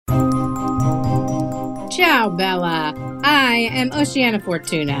Ciao, Bella. I am Oceana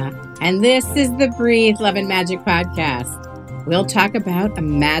Fortuna, and this is the Breathe, Love, and Magic podcast. We'll talk about a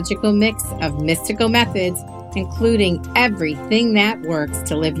magical mix of mystical methods, including everything that works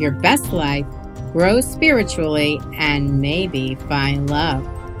to live your best life, grow spiritually, and maybe find love.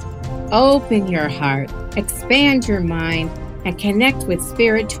 Open your heart, expand your mind, and connect with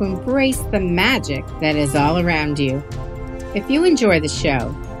spirit to embrace the magic that is all around you. If you enjoy the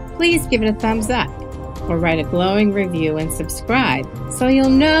show, please give it a thumbs up or write a glowing review and subscribe so you'll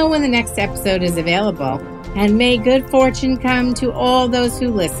know when the next episode is available. And may good fortune come to all those who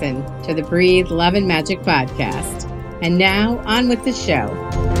listen to the Breathe, Love, and Magic podcast. And now, on with the show.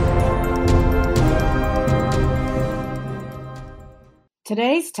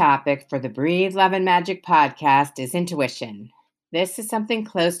 Today's topic for the Breathe, Love, and Magic podcast is intuition. This is something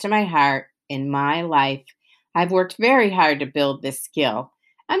close to my heart in my life. I've worked very hard to build this skill.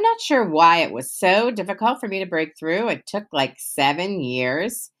 I'm not sure why it was so difficult for me to break through. It took like 7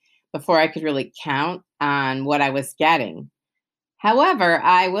 years before I could really count on what I was getting. However,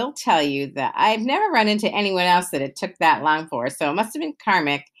 I will tell you that I've never run into anyone else that it took that long for, so it must have been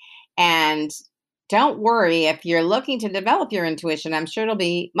karmic. And don't worry, if you're looking to develop your intuition, I'm sure it'll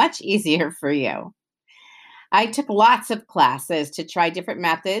be much easier for you. I took lots of classes to try different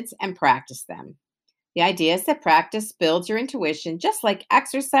methods and practice them. The idea is that practice builds your intuition just like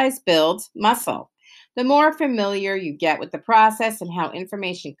exercise builds muscle. The more familiar you get with the process and how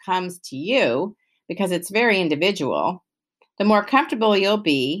information comes to you, because it's very individual, the more comfortable you'll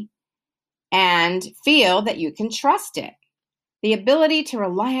be and feel that you can trust it. The ability to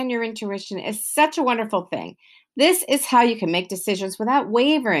rely on your intuition is such a wonderful thing. This is how you can make decisions without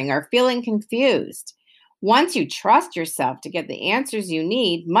wavering or feeling confused. Once you trust yourself to get the answers you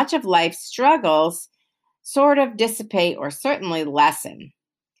need, much of life's struggles sort of dissipate or certainly lessen.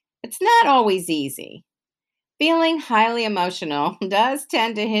 It's not always easy. Feeling highly emotional does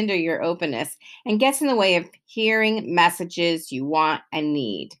tend to hinder your openness and gets in the way of hearing messages you want and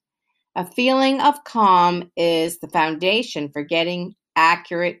need. A feeling of calm is the foundation for getting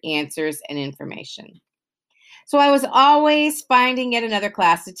accurate answers and information. So I was always finding yet another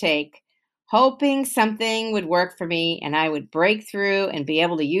class to take, hoping something would work for me and I would break through and be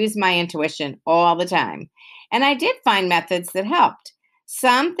able to use my intuition all the time. And I did find methods that helped.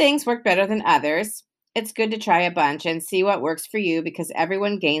 Some things work better than others. It's good to try a bunch and see what works for you because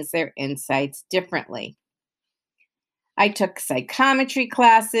everyone gains their insights differently. I took psychometry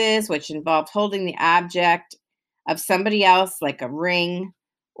classes, which involved holding the object of somebody else like a ring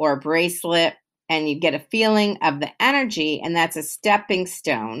or a bracelet, and you get a feeling of the energy, and that's a stepping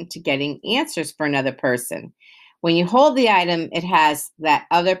stone to getting answers for another person. When you hold the item, it has that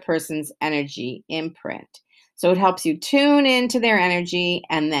other person's energy imprint. So it helps you tune into their energy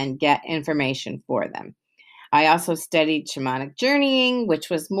and then get information for them. I also studied shamanic journeying, which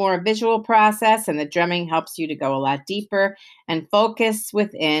was more a visual process, and the drumming helps you to go a lot deeper and focus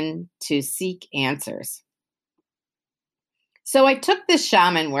within to seek answers. So I took this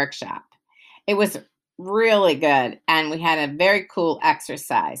shaman workshop. It was really good, and we had a very cool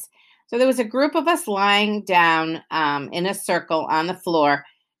exercise. So there was a group of us lying down in a circle on the floor.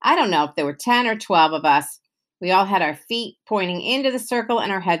 I don't know if there were 10 or 12 of us. We all had our feet pointing into the circle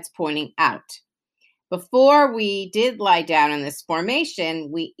and our heads pointing out. Before we did lie down in this formation,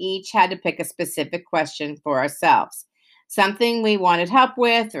 we each had to pick a specific question for ourselves, something we wanted help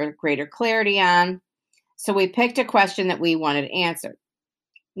with or greater clarity on. So we picked a question that we wanted answered.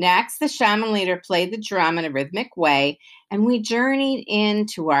 Next, the shaman leader played the drum in a rhythmic way, and we journeyed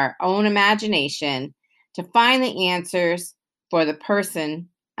into our own imagination to find the answers for the person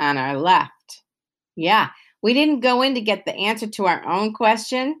on our left. Yeah, we didn't go in to get the answer to our own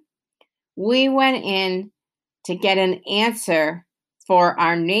question. We went in to get an answer for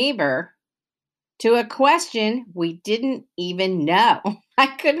our neighbor to a question we didn't even know. I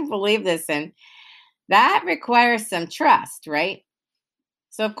couldn't believe this, and that requires some trust, right?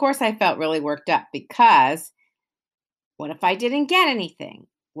 So, of course, I felt really worked up because what if I didn't get anything?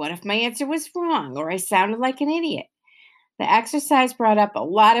 What if my answer was wrong or I sounded like an idiot? The exercise brought up a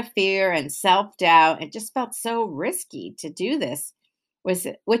lot of fear and self-doubt. It just felt so risky to do this,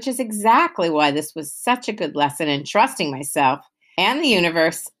 which is exactly why this was such a good lesson in trusting myself and the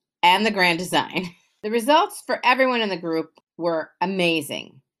universe and the grand design. The results for everyone in the group were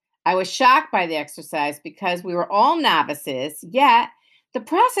amazing. I was shocked by the exercise because we were all novices, yet the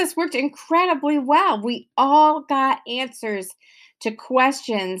process worked incredibly well. We all got answers to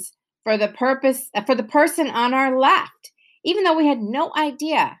questions for the person on our left, even though we had no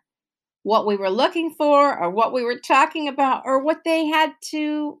idea what we were looking for or what we were talking about or what they had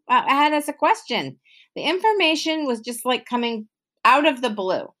as a question. The information was just like coming out of the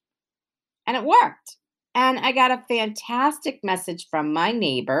blue, and it worked. And I got a fantastic message from my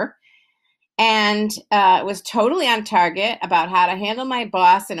neighbor, and it was totally on target about how to handle my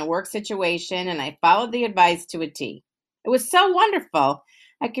boss in a work situation, and I followed the advice to a T. It was so wonderful.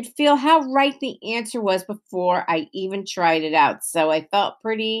 I could feel how right the answer was before I even tried it out. So I felt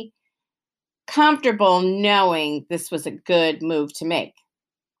pretty comfortable knowing this was a good move to make.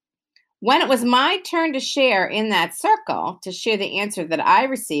 When it was my turn to share in that circle, to share the answer that I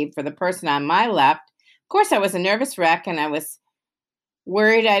received for the person on my left, of course, I was a nervous wreck and I was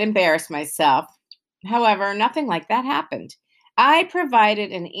worried I'd embarrass myself. However, nothing like that happened. I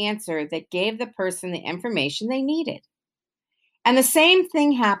provided an answer that gave the person the information they needed. And the same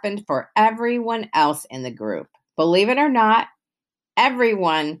thing happened for everyone else in the group. Believe it or not,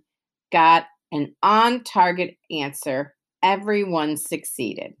 everyone got an on target answer. Everyone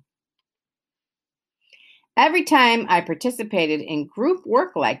succeeded. Every time I participated in group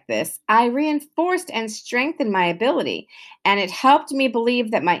work like this, I reinforced and strengthened my ability, and it helped me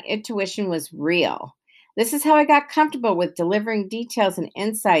believe that my intuition was real. This is how I got comfortable with delivering details and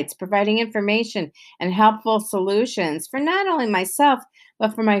insights, providing information and helpful solutions for not only myself,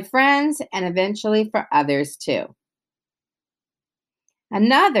 but for my friends and eventually for others too.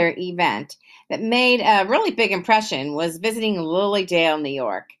 Another event that made a really big impression was visiting Lily Dale, New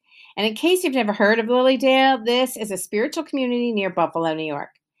York. And in case you've never heard of Lily Dale, this is a spiritual community near Buffalo, New York.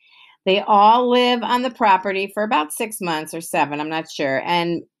 They all live on the property for about 6 months or 7, I'm not sure.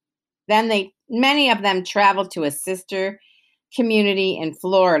 And then many of them travel to a sister community in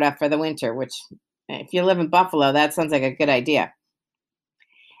Florida for the winter, which if you live in Buffalo, that sounds like a good idea.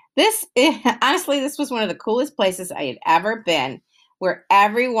 Honestly, this was one of the coolest places I had ever been, where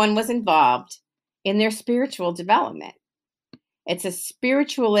everyone was involved in their spiritual development. It's a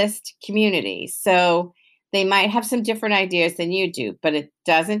spiritualist community, so they might have some different ideas than you do, but it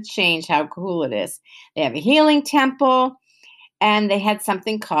doesn't change how cool it is. They have a healing temple, and they had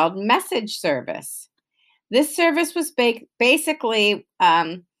something called message service. This service was basically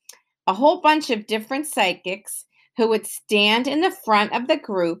a whole bunch of different psychics who would stand in the front of the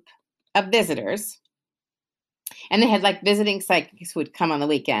group of visitors. And they had like visiting psychics who would come on the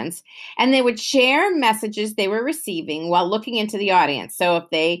weekends, and they would share messages they were receiving while looking into the audience. So if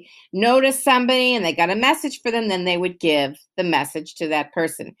they noticed somebody and they got a message for them, then they would give the message to that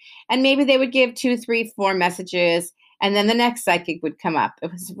person. And maybe they would give 2, 3, 4 messages, and then the next psychic would come up.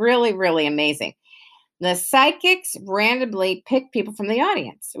 It was really, really amazing. The psychics randomly picked people from the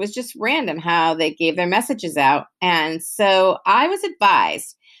audience. It was just random how they gave their messages out. And so I was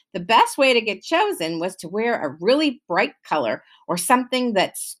advised the best way to get chosen was to wear a really bright color or something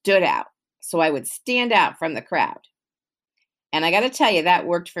that stood out, so I would stand out from the crowd. And I got to tell you, that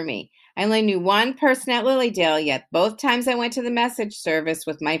worked for me. I only knew one person at Lilydale, yet both times I went to the message service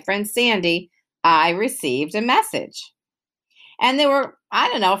with my friend Sandy, I received a message. And there were, I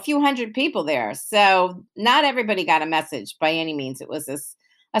don't know, a few hundred people there. So not everybody got a message by any means. It was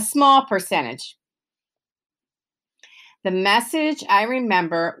a small percentage. The message I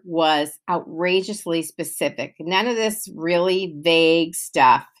remember was outrageously specific. None of this really vague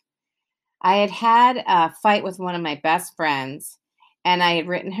stuff. I had a fight with one of my best friends, and I had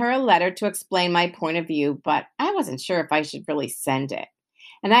written her a letter to explain my point of view, but I wasn't sure if I should really send it.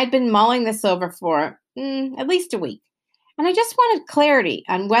 And I'd been mulling this over for at least a week. And I just wanted clarity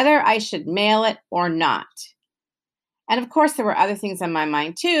on whether I should mail it or not. And of course, there were other things on my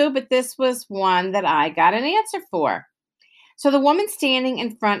mind too, but this was one that I got an answer for. So the woman standing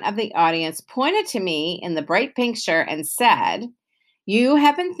in front of the audience pointed to me in the bright pink shirt and said, "You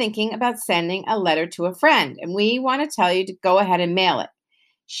have been thinking about sending a letter to a friend, and we want to tell you to go ahead and mail it.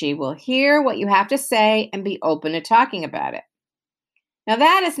 She will hear what you have to say and be open to talking about it." Now,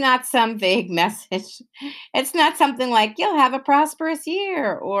 that is not some vague message. It's not something like, "You'll have a prosperous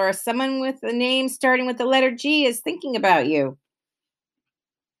year," or "Someone with a name starting with the letter G is thinking about you."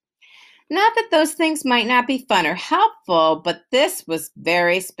 Not that those things might not be fun or helpful, but this was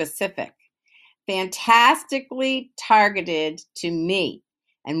very specific, fantastically targeted to me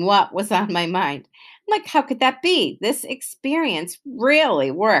and what was on my mind. Like, how could that be? This experience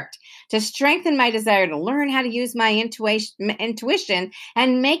really worked to strengthen my desire to learn how to use my intuition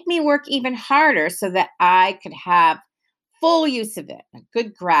and make me work even harder so that I could have full use of it, a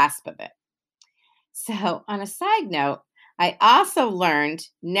good grasp of it. So, on a side note, I also learned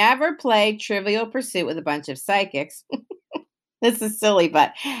never play Trivial Pursuit with a bunch of psychics. This is silly,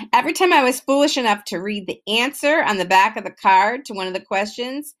 but every time I was foolish enough to read the answer on the back of the card to one of the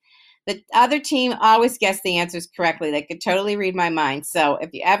questions, The other team always guessed the answers correctly. They could totally read my mind. So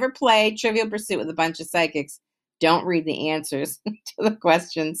if you ever play Trivial Pursuit with a bunch of psychics, don't read the answers to the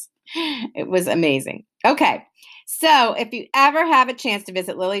questions. It was amazing. Okay. So if you ever have a chance to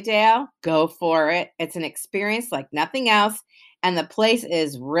visit Lilydale, go for it. It's an experience like nothing else. And the place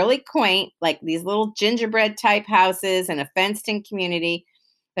is really quaint, like these little gingerbread type houses and a fenced in community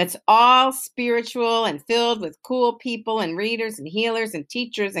that's all spiritual and filled with cool people and readers and healers and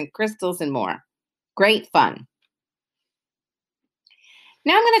teachers and crystals and more. Great fun.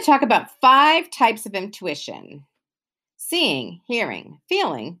 Now I'm going to talk about 5 types of intuition: seeing, hearing,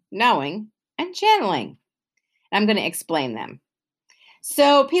 feeling, knowing, and channeling. I'm going to explain them.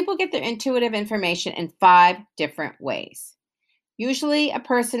 So people get their intuitive information in 5 different ways. Usually a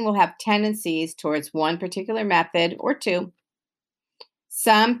person will have tendencies towards one particular method or 2.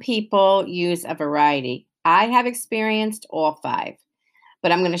 Some people use a variety. I have experienced all 5,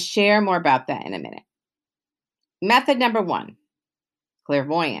 but I'm going to share more about that in a minute. Method number 1,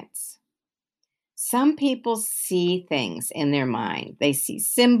 clairvoyance. Some people see things in their mind. They see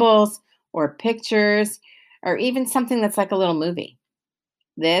symbols or pictures or even something that's like a little movie.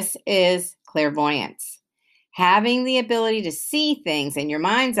 This is clairvoyance. Having the ability to see things in your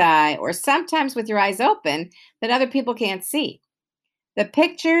mind's eye or sometimes with your eyes open that other people can't see. The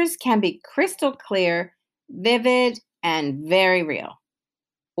pictures can be crystal clear, vivid, and very real.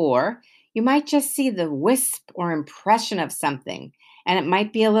 Or you might just see the wisp or impression of something, and it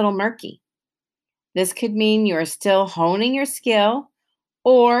might be a little murky. This could mean you're still honing your skill,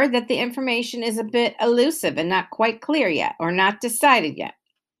 or that the information is a bit elusive and not quite clear yet, or not decided yet.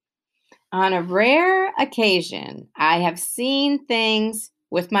 On a rare occasion, I have seen things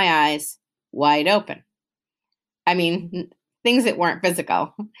with my eyes wide open. I mean, things that weren't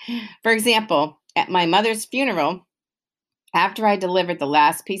physical. For example, at my mother's funeral, after I delivered the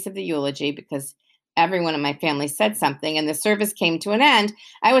last piece of the eulogy, because everyone in my family said something and the service came to an end,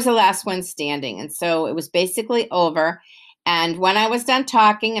 I was the last one standing. And so it was basically over. And when I was done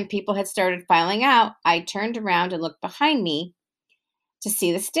talking and people had started filing out, I turned around and looked behind me to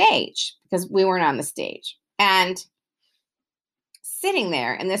see the stage because we weren't on the stage. And sitting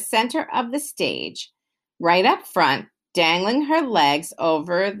there in the center of the stage, right up front, dangling her legs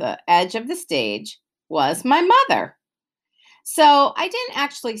over the edge of the stage, was my mother. So I didn't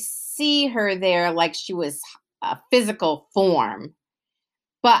actually see her there like she was a physical form,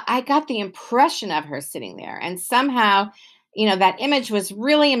 but I got the impression of her sitting there. And somehow, that image was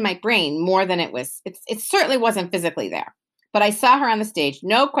really in my brain more than it certainly wasn't physically there. But I saw her on the stage,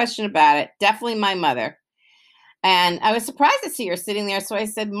 no question about it, definitely my mother. And I was surprised to see her sitting there. So I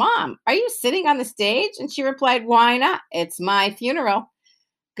said, "Mom, are you sitting on the stage?" And she replied, "Why not? It's my funeral."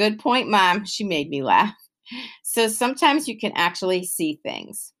 Good point, Mom. She made me laugh. So sometimes you can actually see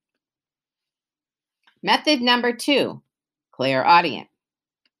things. Method number 2, clairaudient.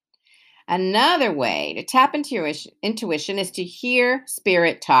 Another way to tap into your intuition is to hear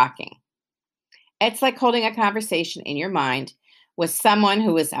spirit talking. It's like holding a conversation in your mind with someone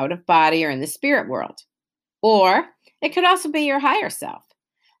who is out of body or in the spirit world. Or it could also be your higher self.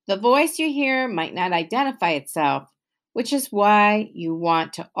 The voice you hear might not identify itself, which is why you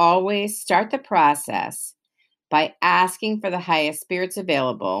want to always start the process by asking for the highest spirits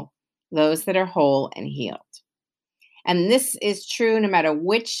available, those that are whole and healed. And this is true no matter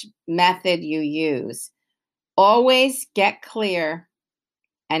which method you use. Always get clear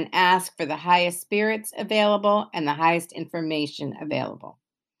and ask for the highest spirits available and the highest information available.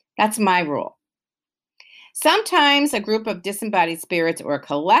 That's my rule. Sometimes a group of disembodied spirits or a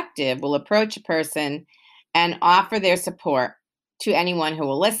collective will approach a person and offer their support to anyone who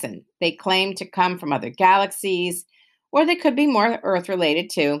will listen. They claim to come from other galaxies, or they could be more Earth related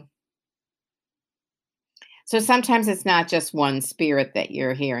too. So sometimes it's not just one spirit that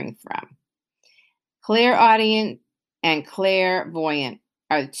you're hearing from. Clairaudient and clairvoyant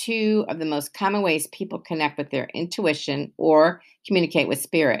are 2 of the most common ways people connect with their intuition or communicate with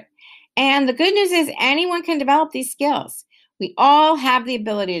spirit. And the good news is anyone can develop these skills. We all have the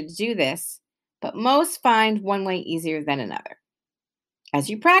ability to do this, but most find one way easier than another. As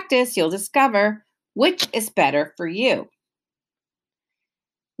you practice, you'll discover which is better for you.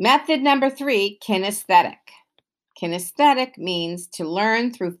 Method number 3, kinesthetic. Kinesthetic means to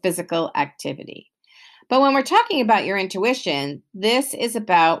learn through physical activity. But when we're talking about your intuition, this is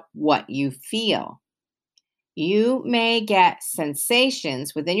about what you feel. You may get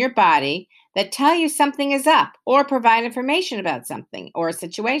sensations within your body that tell you something is up or provide information about something or a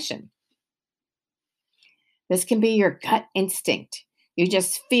situation. This can be your gut instinct. You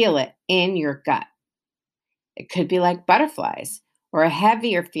just feel it in your gut. It could be like butterflies or a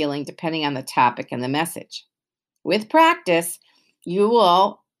heavier feeling depending on the topic and the message. With practice, you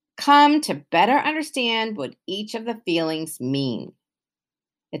will come to better understand what each of the feelings mean.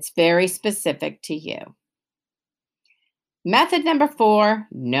 It's very specific to you. Method number 4,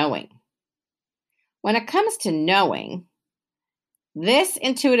 knowing. When it comes to knowing, this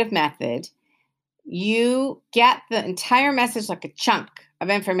intuitive method, you get the entire message like a chunk of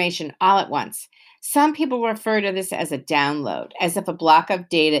information all at once. Some people refer to this as a download, as if a block of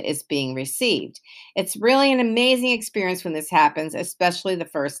data is being received. It's really an amazing experience when this happens, especially the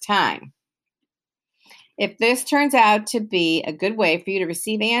first time. If this turns out to be a good way for you to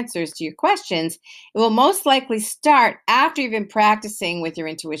receive answers to your questions, it will most likely start after you've been practicing with your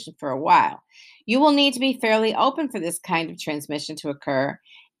intuition for a while. You will need to be fairly open for this kind of transmission to occur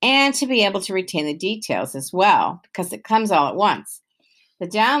and to be able to retain the details as well, because it comes all at once. The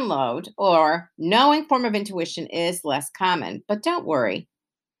download or knowing form of intuition is less common, but don't worry.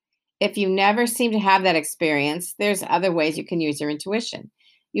 If you never seem to have that experience, there's other ways you can use your intuition.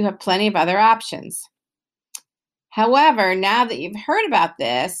 You have plenty of other options. However, now that you've heard about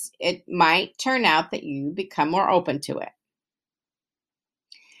this, it might turn out that you become more open to it.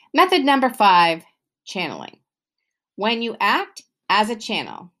 Method number 5, channeling. When you act as a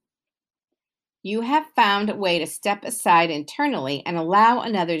channel, you have found a way to step aside internally and allow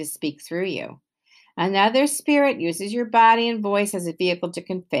another to speak through you. Another spirit uses your body and voice as a vehicle to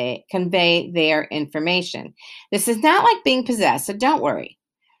convey their information. This is not like being possessed, so don't worry.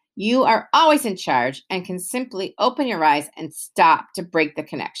 You are always in charge and can simply open your eyes and stop to break the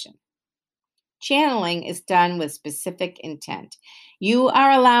connection. Channeling is done with specific intent. You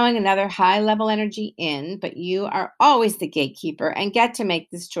are allowing another high-level energy in, but you are always the gatekeeper and get to make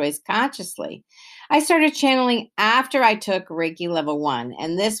this choice consciously. I started channeling after I took Reiki level 1,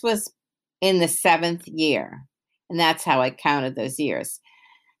 and this was in the 7th year, and that's how I counted those years.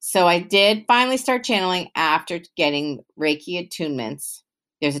 So I did finally start channeling after getting Reiki attunements.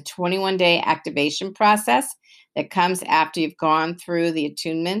 There's a 21-day activation process that comes after you've gone through the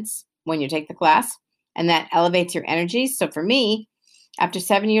attunements when you take the class, and that elevates your energy. So for me, after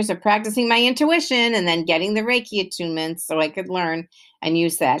 7 years of practicing my intuition and then getting the Reiki attunements so I could learn and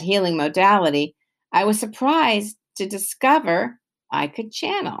use that healing modality, I was surprised to discover I could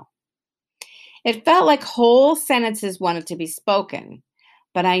channel. It felt like whole sentences wanted to be spoken,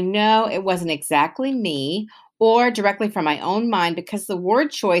 but I know it wasn't exactly me or directly from my own mind because the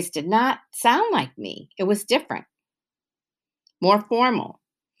word choice did not sound like me. It was different, more formal.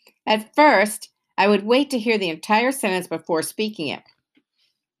 At first, I would wait to hear the entire sentence before speaking it.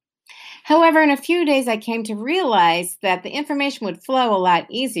 However, in a few days, I came to realize that the information would flow a lot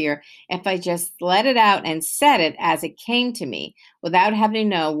easier if I just let it out and said it as it came to me without having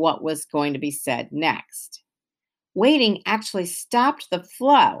to know what was going to be said next. Waiting actually stopped the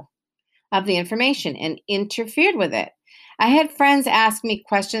flow of the information and interfered with it. I had friends ask me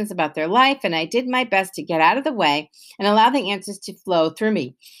questions about their life, and I did my best to get out of the way and allow the answers to flow through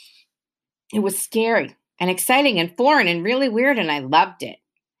me. It was scary and exciting and foreign and really weird, and I loved it.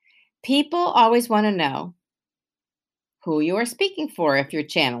 People always want to know who you are speaking for if you're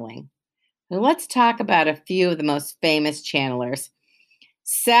channeling. Now let's talk about a few of the most famous channelers.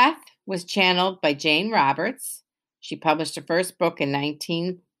 Seth was channeled by Jane Roberts. She published her first book in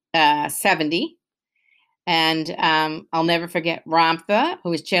 1970. And I'll never forget Ramtha, who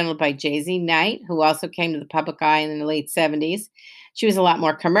was channeled by Jay-Z Knight, who also came to the public eye in the late 70s. She was a lot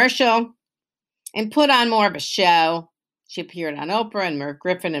more commercial and put on more of a show. She appeared on Oprah and Merv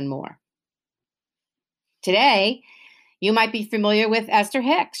Griffin and more. Today, you might be familiar with Esther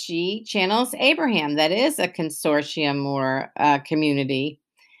Hicks. She channels Abraham. That is a consortium or a community,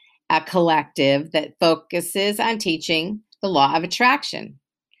 a collective that focuses on teaching the law of attraction.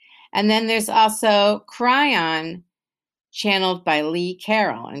 And then there's also Cryon, channeled by Lee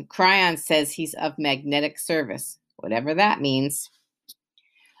Carroll. And Cryon says he's of magnetic service, whatever that means.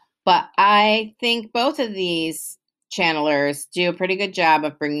 But I think both of these channelers do a pretty good job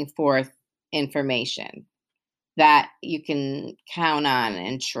of bringing forth information that you can count on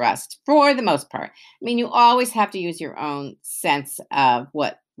and trust for the most part. I mean, you always have to use your own sense of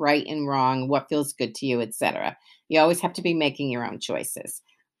what right and wrong, what feels good to you, etc. You always have to be making your own choices.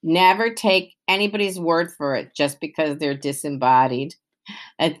 Never take anybody's word for it just because they're disembodied.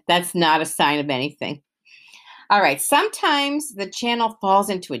 That's not a sign of anything. All right, sometimes the channel falls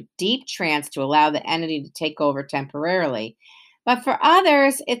into a deep trance to allow the entity to take over temporarily. But for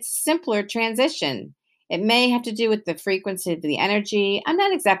others, it's a simpler transition. It may have to do with the frequency of the energy. I'm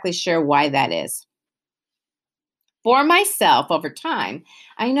not exactly sure why that is. For myself, over time,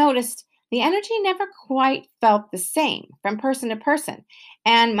 I noticed the energy never quite felt the same from person to person.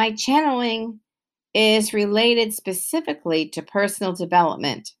 And my channeling is related specifically to personal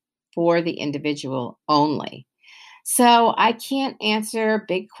development for the individual only. So I can't answer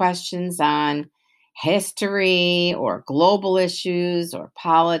big questions on history or global issues or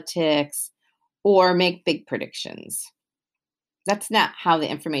politics or make big predictions. That's not how the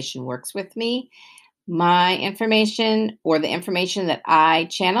information works with me. My information or the information that I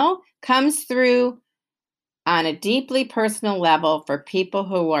channel comes through on a deeply personal level for people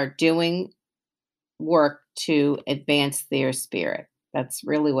who are doing work to advance their spirit. That's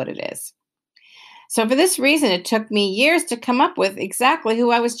really what it is. So, for this reason, it took me years to come up with exactly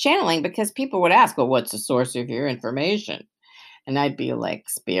who I was channeling because people would ask, well, what's the source of your information? And I'd be like,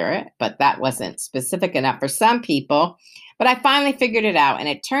 spirit, but that wasn't specific enough for some people. But I finally figured it out. And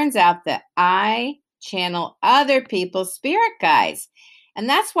it turns out that I channel other people's spirit guides. And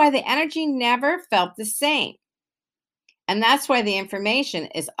that's why the energy never felt the same. And that's why the information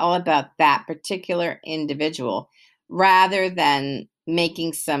is all about that particular individual rather than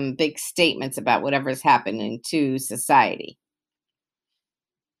making some big statements about whatever's happening to society.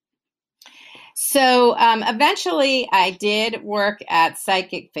 So eventually, I did work at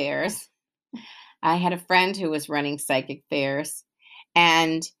psychic fairs. I had a friend who was running psychic fairs.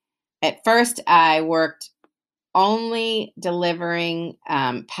 And at first, I worked only delivering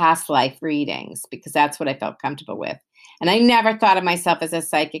past life readings because that's what I felt comfortable with. And I never thought of myself as a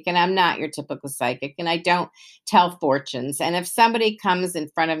psychic, and I'm not your typical psychic, and I don't tell fortunes. And if somebody comes in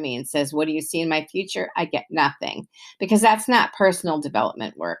front of me and says, what do you see in my future? I get nothing because that's not personal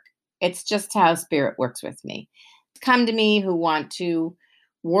development work. It's just how spirit works with me. Come to me who want to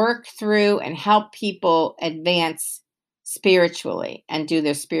work through and help people advance spiritually and do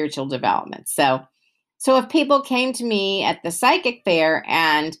their spiritual development. So if people came to me at the psychic fair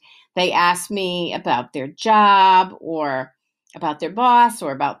and they asked me about their job or about their boss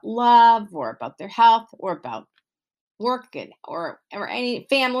or about love or about their health or about work or any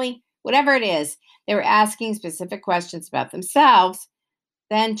family, whatever it is, they were asking specific questions about themselves,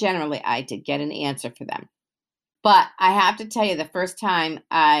 then generally I did get an answer for them. But I have to tell you, the first time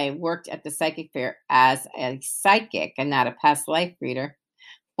I worked at the psychic fair as a psychic and not a past life reader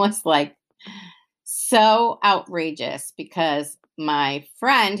was like so outrageous because my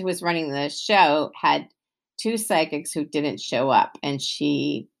friend who was running the show had two psychics who didn't show up, and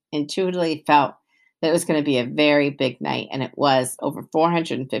she intuitively felt that it was going to be a very big night, and it was. Over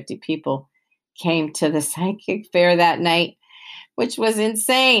 450 people came to the psychic fair that night, which was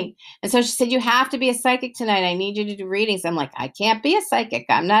insane. And so she said, you have to be a psychic tonight. I need you to do readings. I'm like, I can't be a psychic.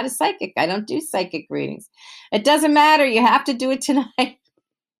 I'm not a psychic. I don't do psychic readings. It doesn't matter. You have to do it tonight.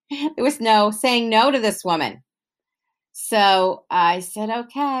 There was no saying no to this woman. So I said,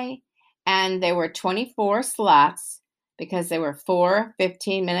 okay. And there were 24 slots because there were 4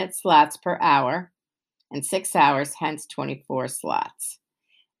 15-minute slots per hour and 6 hours, hence 24 slots.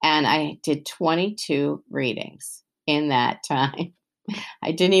 And I did 22 readings in that time.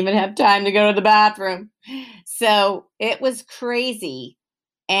 I didn't even have time to go to the bathroom. So it was crazy.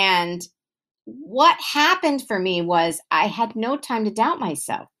 And what happened for me was I had no time to doubt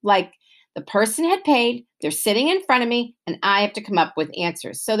myself. Like the person had paid, they're sitting in front of me, and I have to come up with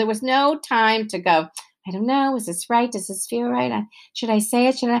answers. So there was no time to go, I don't know, is this right? Does this feel right? Should I say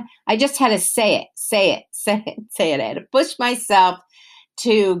it? Should I? I just had to say it, say it, say it, say it. I had to push myself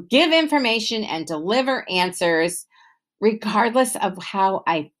to give information and deliver answers regardless of how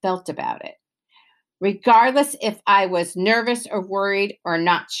I felt about it. Regardless if I was nervous or worried or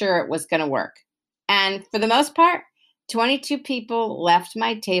not sure it was going to work. And for the most part, 22 people left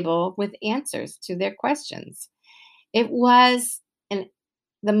my table with answers to their questions. It was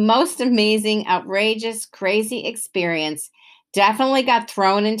the most amazing, outrageous, crazy experience. Definitely got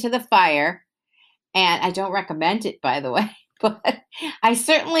thrown into the fire. And I don't recommend it, by the way, but I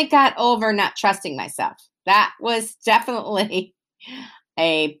certainly got over not trusting myself. That was definitely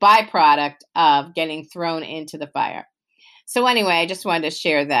a byproduct of getting thrown into the fire. So anyway, I just wanted to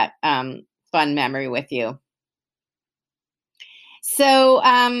share that fun memory with you. So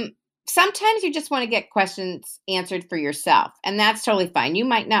sometimes you just want to get questions answered for yourself, and that's totally fine. You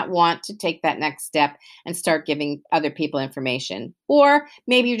might not want to take that next step and start giving other people information, or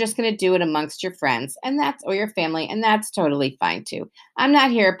maybe you're just going to do it amongst your friends or your family, and that's totally fine too. I'm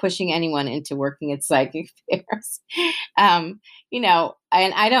not here pushing anyone into working at psychic fairs, and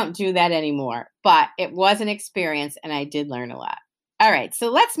I don't do that anymore, but it was an experience and I did learn a lot. All right, so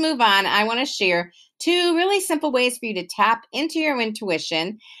let's move on. I want to share 2 really simple ways for you to tap into your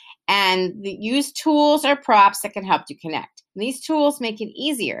intuition and use tools or props that can help you connect. These tools make it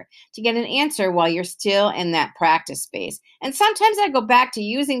easier to get an answer while you're still in that practice phase. And sometimes I go back to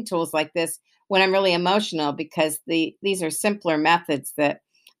using tools like this when I'm really emotional because these are simpler methods that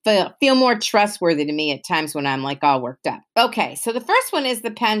feel more trustworthy to me at times when I'm like all worked up. Okay, so the first one is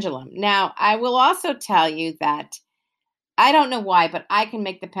the pendulum. Now, I will also tell you that I don't know why, but I can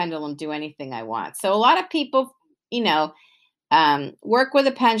make the pendulum do anything I want. So a lot of people, work with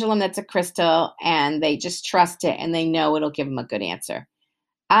a pendulum that's a crystal and they just trust it and they know it'll give them a good answer.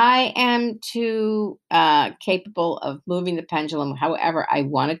 I am too capable of moving the pendulum however I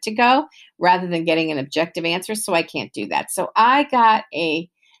want it to go rather than getting an objective answer. So I can't do that. So I got a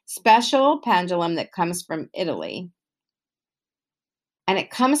special pendulum that comes from Italy. And it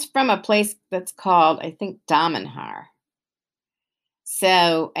comes from a place that's called, I think, Damanhar.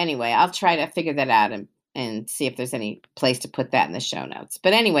 So anyway, I'll try to figure that out and see if there's any place to put that in the show notes.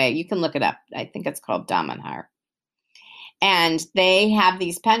 But anyway, you can look it up. I think it's called Damanhar. And they have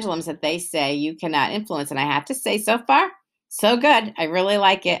these pendulums that they say you cannot influence. And I have to say, so far, so good. I really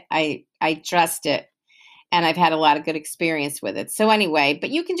like it. I trust it. And I've had a lot of good experience with it. So anyway, but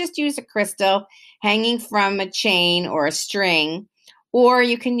you can just use a crystal hanging from a chain or a string, or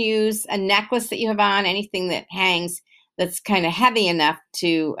you can use a necklace that you have on, anything that hangs that's kind of heavy enough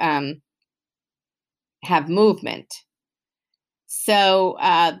to have movement. So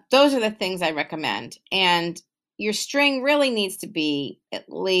those are the things I recommend. And your string really needs to be at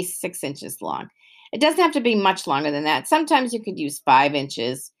least 6 inches long. It doesn't have to be much longer than that. Sometimes you could use 5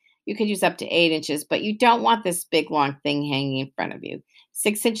 inches. You could use up to 8 inches, but you don't want this big, long thing hanging in front of you.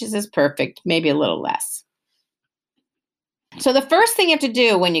 6 inches is perfect, maybe a little less. So the first thing you have to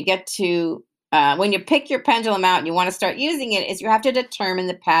do when you get to when you pick your pendulum out and you want to start using it is you have to determine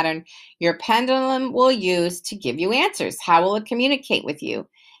the pattern your pendulum will use to give you answers. How will it communicate with you?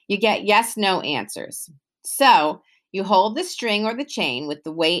 You get yes, no answers. So you hold the string or the chain with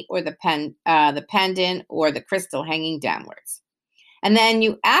the weight or the pendant or the crystal hanging downwards. And then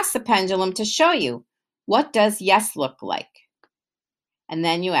you ask the pendulum to show you, what does yes look like? And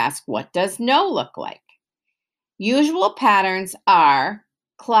then you ask, what does no look like? Usual patterns are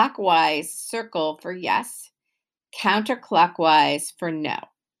clockwise circle for yes, counterclockwise for no.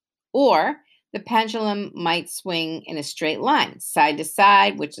 Or the pendulum might swing in a straight line, side to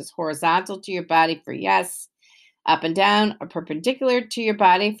side, which is horizontal to your body for yes, up and down, or perpendicular to your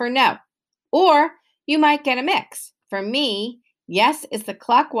body for no. Or you might get a mix. For me, yes is the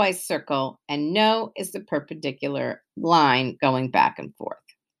clockwise circle and no is the perpendicular line going back and forth.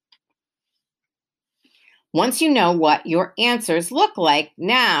 Once you know what your answers look like,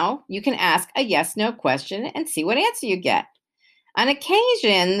 now you can ask a yes-no question and see what answer you get. On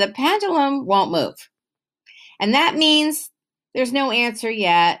occasion, the pendulum won't move. And that means there's no answer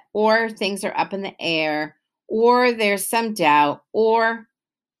yet, or things are up in the air, or there's some doubt, or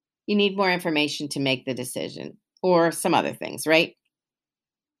you need more information to make the decision, or some other things, right?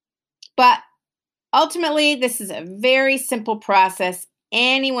 But ultimately, this is a very simple process.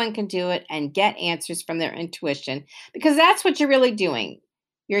 Anyone can do it and get answers from their intuition because that's what you're really doing.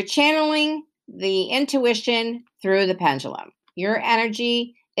 You're channeling the intuition through the pendulum. Your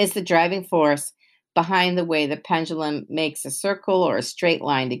energy is the driving force behind the way the pendulum makes a circle or a straight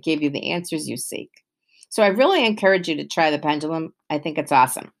line to give you the answers you seek. So I really encourage you to try the pendulum. I think it's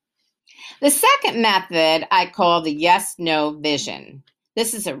awesome. The second method I call the yes-no vision.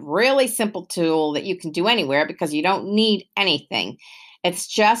 This is a really simple tool that you can do anywhere because you don't need anything. It's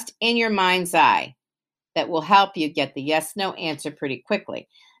just in your mind's eye that will help you get the yes-no answer pretty quickly.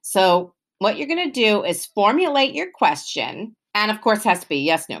 So what you're going to do is formulate your question, and of course it has to be a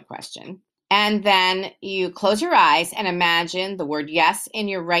yes-no question. And then you close your eyes and imagine the word yes in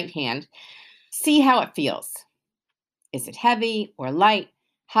your right hand. See how it feels. Is it heavy or light,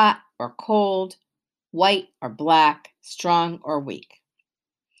 hot or cold, white or black, strong or weak?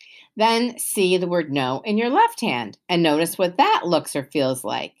 Then see the word no in your left hand and notice what that looks or feels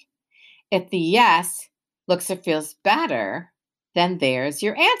like. If the yes looks or feels better, then there's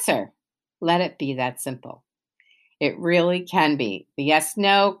your answer. Let it be that simple. It really can be. The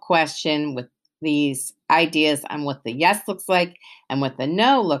yes-no question with these ideas on what the yes looks like and what the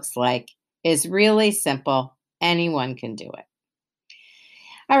no looks like is really simple. Anyone can do it.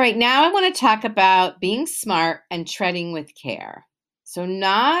 All right, now I want to talk about being smart and treading with care. So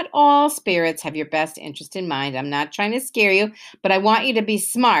not all spirits have your best interest in mind. I'm not trying to scare you, but I want you to be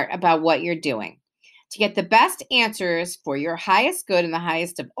smart about what you're doing to get the best answers for your highest good and the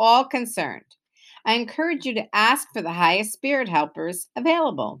highest of all concerned. I encourage you to ask for the highest spirit helpers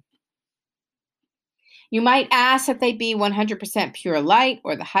available. You might ask that they be 100% pure light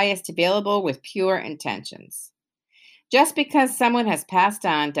or the highest available with pure intentions. Just because someone has passed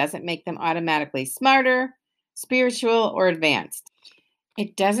on doesn't make them automatically smarter, spiritual, or advanced.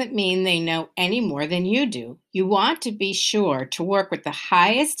 It doesn't mean they know any more than you do. You want to be sure to work with the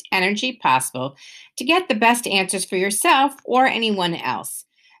highest energy possible to get the best answers for yourself or anyone else.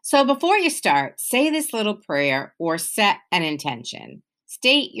 So before you start, say this little prayer or set an intention.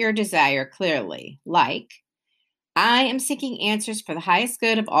 State your desire clearly, like, I am seeking answers for the highest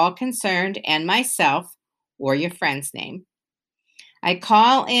good of all concerned and myself, or your friend's name. I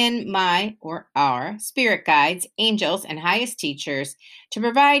call in my or our spirit guides, angels, and highest teachers to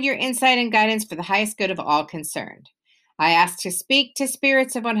provide your insight and guidance for the highest good of all concerned. I ask to speak to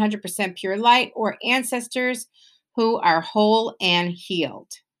spirits of 100% pure light or ancestors who are whole and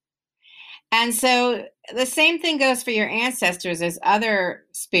healed. And so the same thing goes for your ancestors as other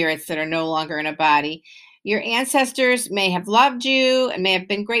spirits that are no longer in a body. Your ancestors may have loved you and may have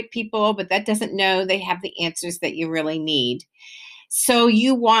been great people, but that doesn't know they have the answers that you really need. So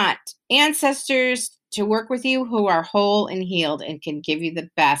you want ancestors to work with you who are whole and healed and can give you the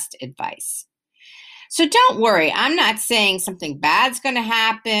best advice. So don't worry. I'm not saying something bad's going to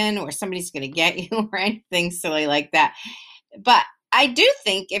happen or somebody's going to get you or anything silly like that. But I do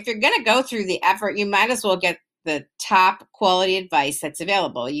think if you're going to go through the effort, you might as well get the top quality advice that's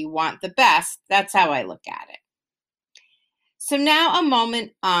available. You want the best. That's how I look at it. So now a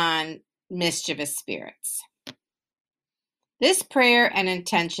moment on mischievous spirits. This prayer and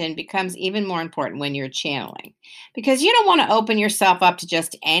intention becomes even more important when you're channeling because you don't want to open yourself up to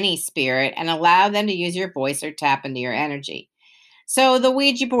just any spirit and allow them to use your voice or tap into your energy. So the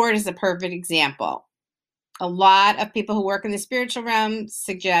Ouija board is a perfect example. A lot of people who work in the spiritual realm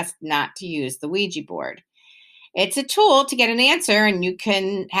suggest not to use the Ouija board. It's a tool to get an answer, and you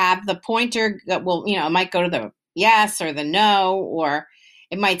can have the pointer, it might go to the yes or the no, or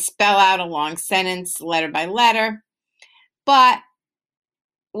it might spell out a long sentence letter by letter. But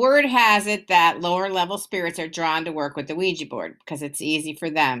word has it that lower level spirits are drawn to work with the Ouija board because it's easy for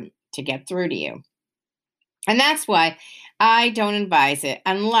them to get through to you. And that's why I don't advise it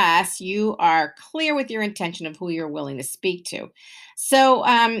unless you are clear with your intention of who you're willing to speak to. So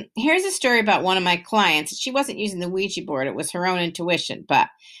here's a story about one of my clients. She wasn't using the Ouija board. It was her own intuition. But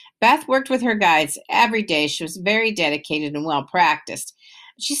Beth worked with her guides every day. She was very dedicated and well practiced.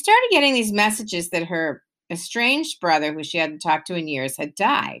 She started getting these messages that her estranged brother, who she hadn't talked to in years, had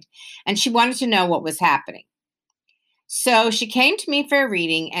died. And she wanted to know what was happening. So she came to me for a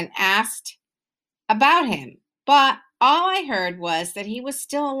reading and asked about him, but all I heard was that he was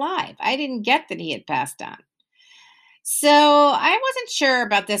still alive. I didn't get that he had passed on. So I wasn't sure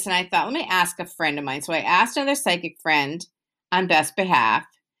about this, and I thought, let me ask a friend of mine. So I asked another psychic friend on Beth's behalf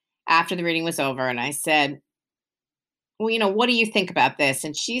after the reading was over, and I said, well, what do you think about this?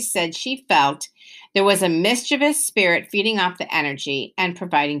 And she said she felt there was a mischievous spirit feeding off the energy and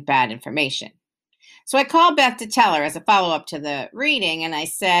providing bad information. So I called Beth to tell her as a follow-up to the reading, and I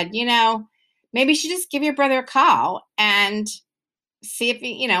said, maybe you should just give your brother a call and see if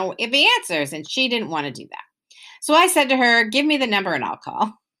he answers. And she didn't want to do that. So I said to her, give me the number and I'll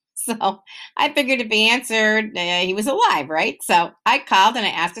call. So I figured if he answered, he was alive, right? So I called and I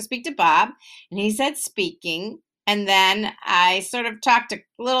asked to speak to Bob, and he said speaking. And then I sort of talked a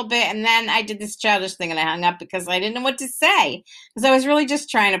little bit, and then I did this childish thing and I hung up because I didn't know what to say. Because I was really just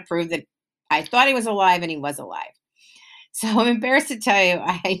trying to prove that I thought he was alive and he was alive. So I'm embarrassed to tell you,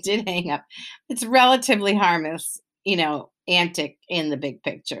 I did hang up. It's relatively harmless, antic in the big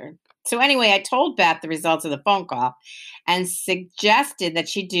picture. So anyway, I told Beth the results of the phone call and suggested that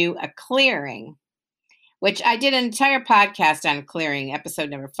she do a clearing, which I did an entire podcast on clearing, episode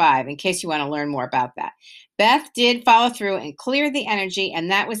number 5, in case you want to learn more about that. Beth did follow through and clear the energy, and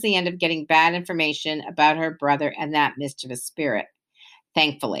that was the end of getting bad information about her brother and that mischievous spirit,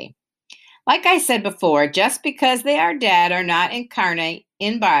 thankfully. Like I said before, just because they are dead or not incarnate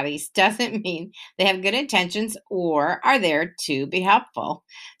in bodies doesn't mean they have good intentions or are there to be helpful.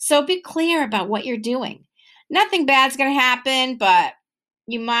 So be clear about what you're doing. Nothing bad's going to happen, but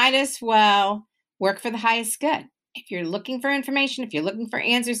you might as well work for the highest good. If you're looking for information, if you're looking for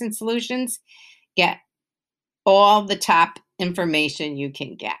answers and solutions, get all the top information you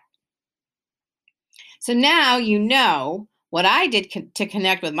can get. So now you know what I did to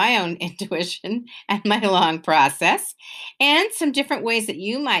connect with my own intuition and my long process, and some different ways that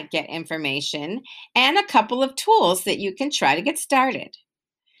you might get information, and a couple of tools that you can try to get started.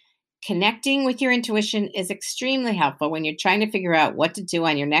 Connecting with your intuition is extremely helpful when you're trying to figure out what to do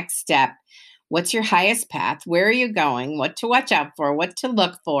on your next step What's your highest path? Where are you going? What to watch out for? What to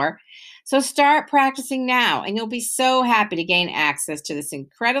look for? So start practicing now, and you'll be so happy to gain access to this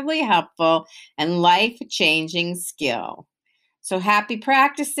incredibly helpful and life-changing skill. So happy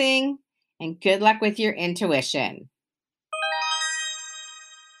practicing, and good luck with your intuition.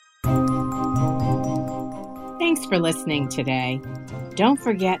 Thanks for listening today. Don't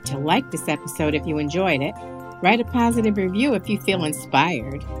forget to like this episode if you enjoyed it, write a positive review if you feel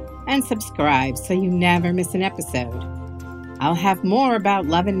inspired, and subscribe so you never miss an episode. I'll have more about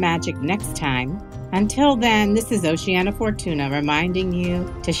love and magic next time. Until then, this is Oceana Fortuna reminding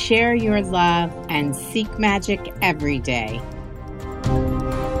you to share your love and seek magic every day.